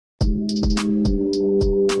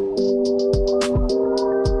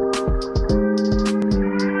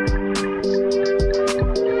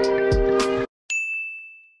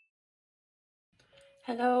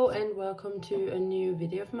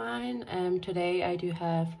today I do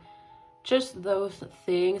have just those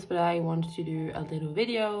things, but I wanted to do a little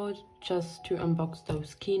video just to unbox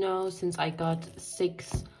those kihnos, since I got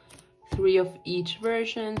 3 of each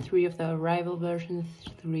version, 3 of the arrival version,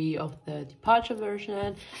 3 of the departure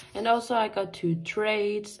version, and also I got 2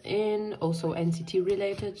 trades in, also NCT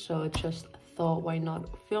related, so I just thought why not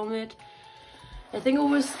film it. I think I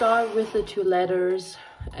will start with the 2 letters,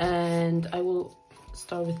 and I will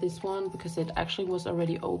start with this one because it actually was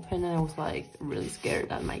already open and I was like really scared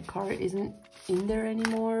that my card isn't in there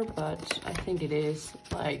anymore, but I think it is.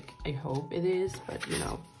 Like, I hope it is, but you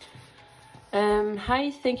know.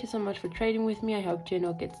 Hi, thank you so much for trading with me. I hope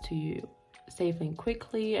kihnos gets to you safely and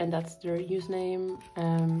quickly, and that's their username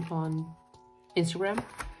on Instagram.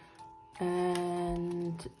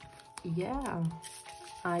 And yeah,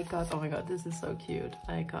 I got, oh my god, this is so cute,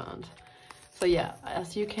 I can't. So yeah,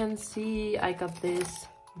 as you can see, I got this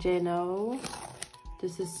kihnos.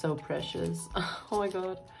 This is so precious. Oh my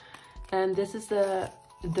god. And this is the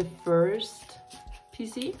first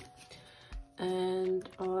PC. And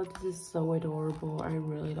oh, this is so adorable. I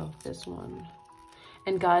really love this one.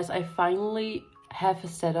 And guys, I finally have a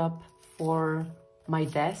setup for my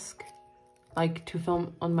desk, like to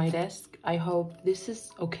film on my desk. I hope this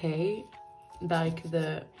is okay, like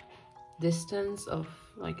the distance of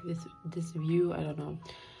like this view, I don't know.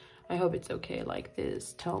 I hope it's okay like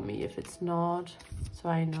this. Tell me if it's not, so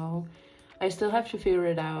I know. I still have to figure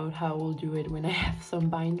it out how we'll do it when I have some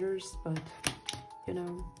binders, but you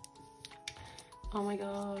know. Oh my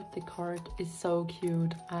god, the card is so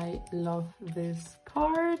cute. I love this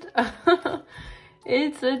card.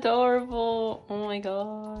 It's adorable. Oh my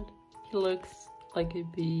god, he looks like a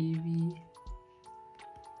baby.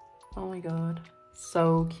 Oh my god,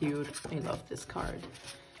 so cute. I love this card.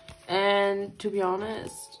 And to be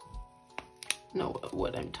honest, know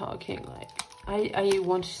what I'm talking, like I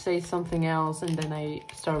want to say something else and then I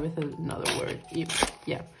start with another word.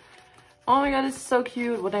 Yeah. Oh my god, it's so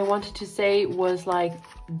cute. What I wanted to say was like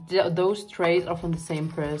those trades are from the same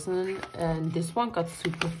person, and this one got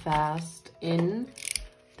super fast in.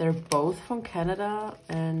 They're both from Canada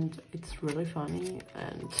and it's really funny,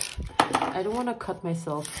 and I don't want to cut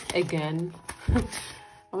myself again.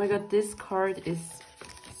 Oh my god, this card is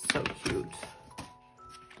so cute.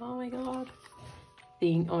 Oh my god.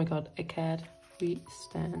 Oh my god, a cat. We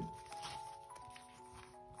stand.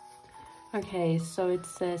 Okay, so it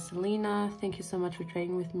says, Selina, thank you so much for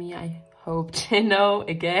trading with me. I hope kihnos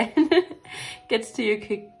again gets to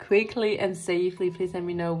you quickly and safely. Please let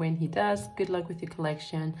me know when he does. Good luck with your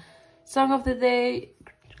collection. Song of the day,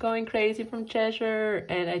 Going Crazy from Cheshire.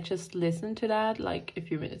 And I just listened to that like a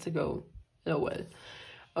few minutes ago. Oh well.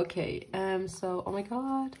 Okay, so oh my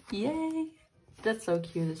god, yay! That's so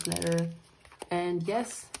cute, this letter. And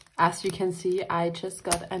yes, as you can see, I just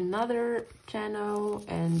got another kihnos,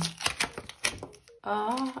 and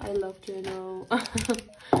I love kihnos.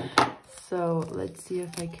 So let's see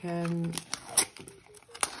if I can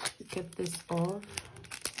get this off.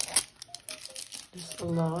 There's a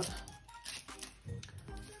lot.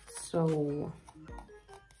 So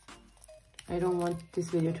I don't want this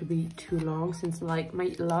video to be too long, since like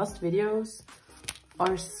my last videos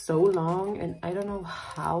are so long and I don't know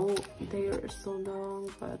how they are so long,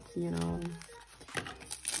 but you know,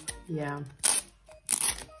 yeah.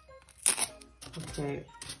 Okay,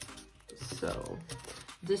 so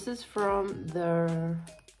this is from the,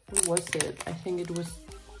 what was it? I think it was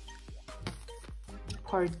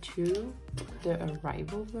part 2, the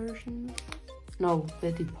arrival version. No,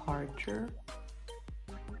 the departure.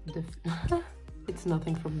 It's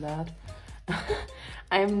nothing from that.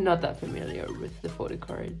 I am not that familiar with the photo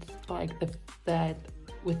cards, like that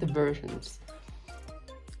with the versions.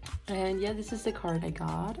 And yeah, this is the card I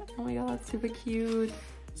got. Oh my god, super cute.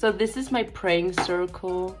 So this is my praying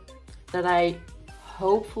circle that I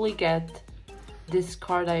hopefully get this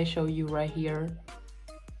card I show you right here.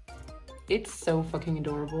 It's so fucking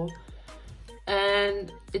adorable.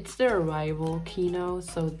 And it's the arrival kihnos,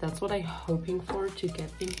 so that's what I'm hoping for to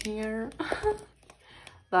get in here.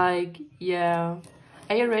 Like, yeah.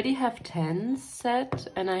 I already have 10 set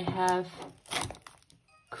and I have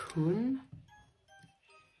Kun.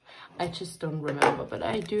 I just don't remember, but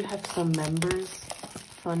I do have some members.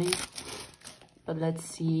 Funny. But let's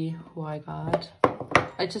see who I got.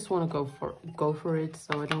 I just want to go for it,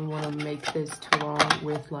 so I don't want to make this too long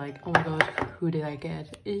with like, oh my god, who did I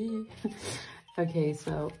get? Okay,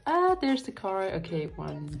 so there's the card. Okay,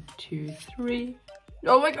 1, 2, 3.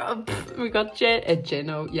 Oh my god, we got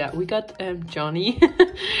kihnos. Yeah, we got Johnny.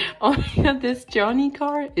 Oh my god, this Johnny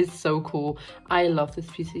card is so cool. I love this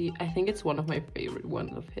PC. I think it's one of my favorite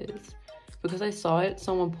ones of his. because I saw it,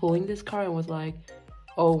 someone pulling this card and was like,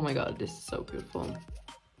 oh my god, this is so beautiful.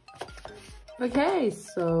 Okay,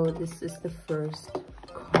 so this is the first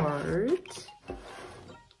card.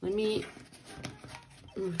 Let me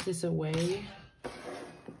move this away.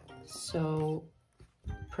 So,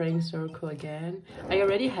 Praying Circle again. I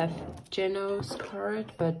already have Kihnos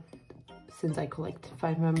card, but since I collect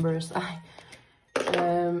 5 members, I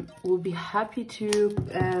will be happy to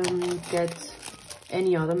get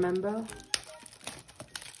any other member.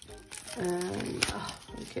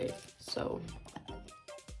 Okay, so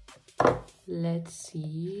let's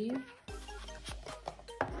see.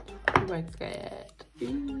 Oh my god.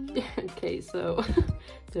 Okay, so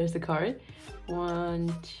there's the card.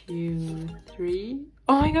 1, 2, 3.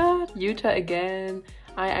 Oh my god, Utah again.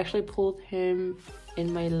 I actually pulled him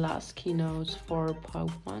in my last keynotes for part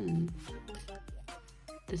 1.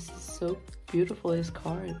 This is so beautiful, this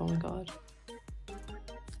card. Oh my god.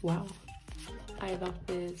 Wow. I love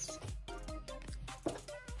this.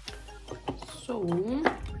 So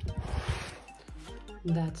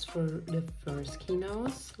that's for the first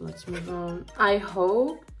keynotes. Let's move on. I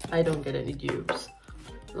hope I don't get any dupes.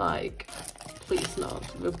 Like, please not,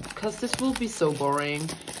 because this will be so boring.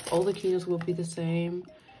 All the keynotes will be the same.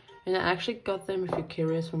 And I actually got them, if you're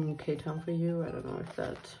curious, from K-Town for you. I don't know if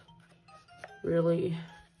that really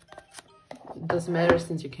doesn't matter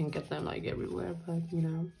since you can get them like everywhere, but you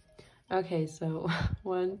know. Okay, so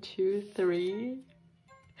 1, 2, 3.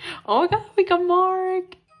 Oh my god, we got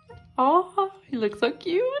Mark. Oh, he looks so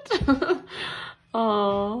cute.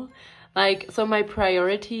 Oh, like, so my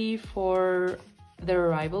priority for the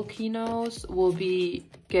arrival keynotes will be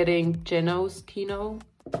getting Kihnos keyno,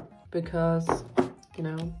 because you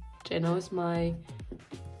know Kihno is my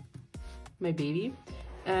baby.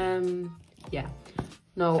 Yeah,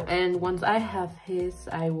 no, and once I have his,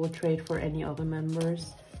 I will trade for any other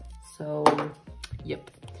members. So yep,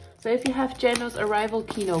 so if you have Kihnos arrival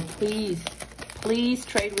keyno, please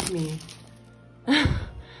trade with me.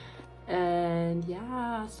 And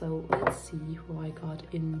yeah, so let's see who I got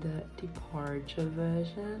in the departure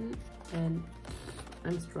version. And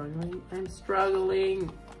I'm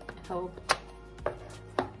struggling, help.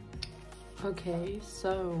 Okay,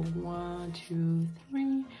 so 1, 2,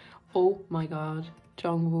 3. Oh my god,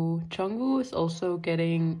 Jungwoo is also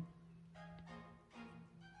getting,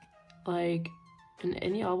 like, in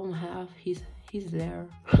any album I have, he's there.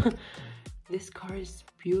 This card is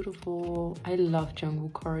beautiful. I love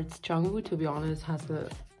Jungwoo cards. Jungwoo, to be honest,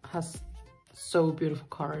 has so beautiful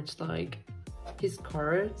cards. Like, his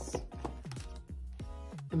cards,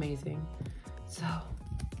 amazing. So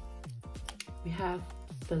we have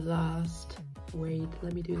the last. Wait,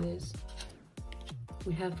 let me do this.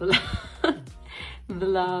 We have the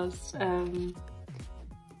last.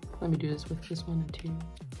 Let me do this with this one and 2. We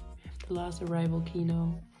have the last arrival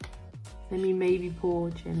keyno. Let me maybe pull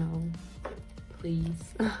Kihno,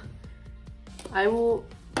 please. I will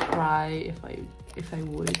try if I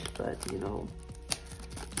would, but you know,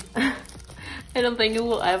 I don't think it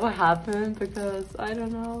will ever happen, because I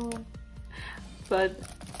don't know, but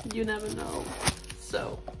you never know.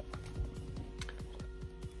 So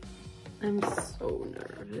I'm so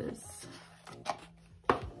nervous.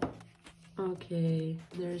 Okay,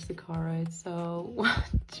 there's the card. So 1,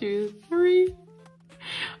 2, 3.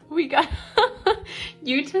 We got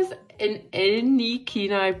Utah's in any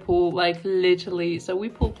keyno I pull, like literally. So we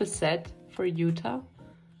pulled the set for Utah.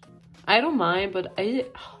 I don't mind, but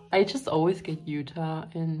I just always get Utah,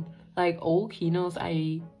 and like all keynos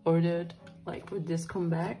I ordered, like with this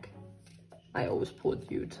comeback, I always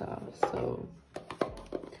pulled Utah. So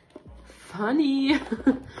funny.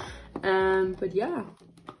 But yeah,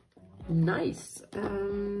 nice.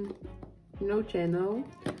 No channel,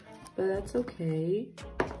 but that's okay.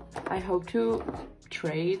 I hope to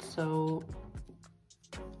trade, so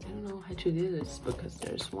I don't know how to do this because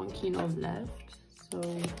there's 1 keyno left. So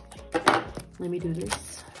let me do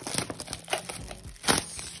this.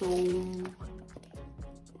 So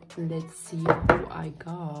let's see who I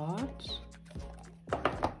got.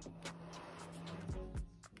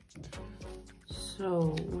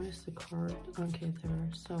 So where's the card? Okay, there.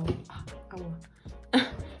 So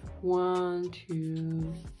 1,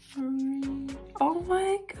 2, 3. Oh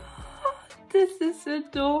my god, this is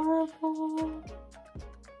adorable.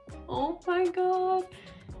 Oh my god,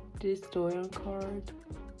 this Doyon card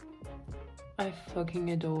I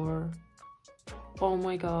fucking adore. Oh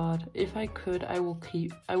my god, if I could, I will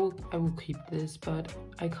keep this, but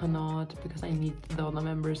I cannot because I need the other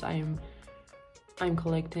members I'm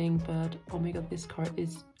collecting. But oh my god, this card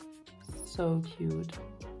is so cute.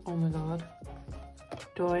 Oh my god,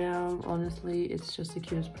 Doyoung, honestly, it's just the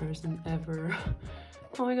cutest person ever.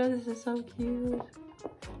 Oh my god, this is so cute.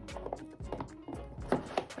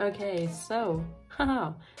 Okay, so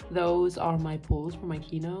haha, those are my pulls for my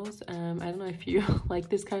kihnos. I don't know if you like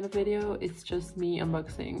this kind of video. It's just me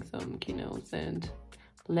unboxing some kihnos and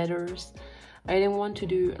letters. I didn't want to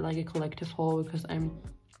do like a collective haul because I'm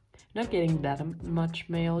not getting that much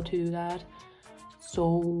mail to do that.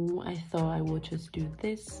 So I thought I would just do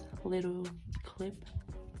this little clip.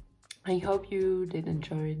 I hope you did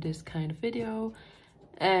enjoy this kind of video.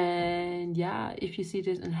 And yeah, if you see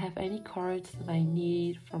this and have any cards that I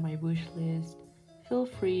need for my wish list, feel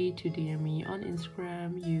free to DM me on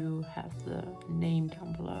Instagram. You have the name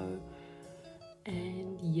down below.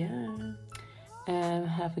 And yeah,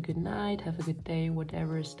 have a good night, have a good day,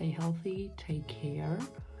 whatever. Stay healthy, take care,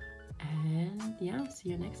 and yeah, see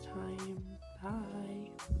you next time.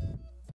 Bye.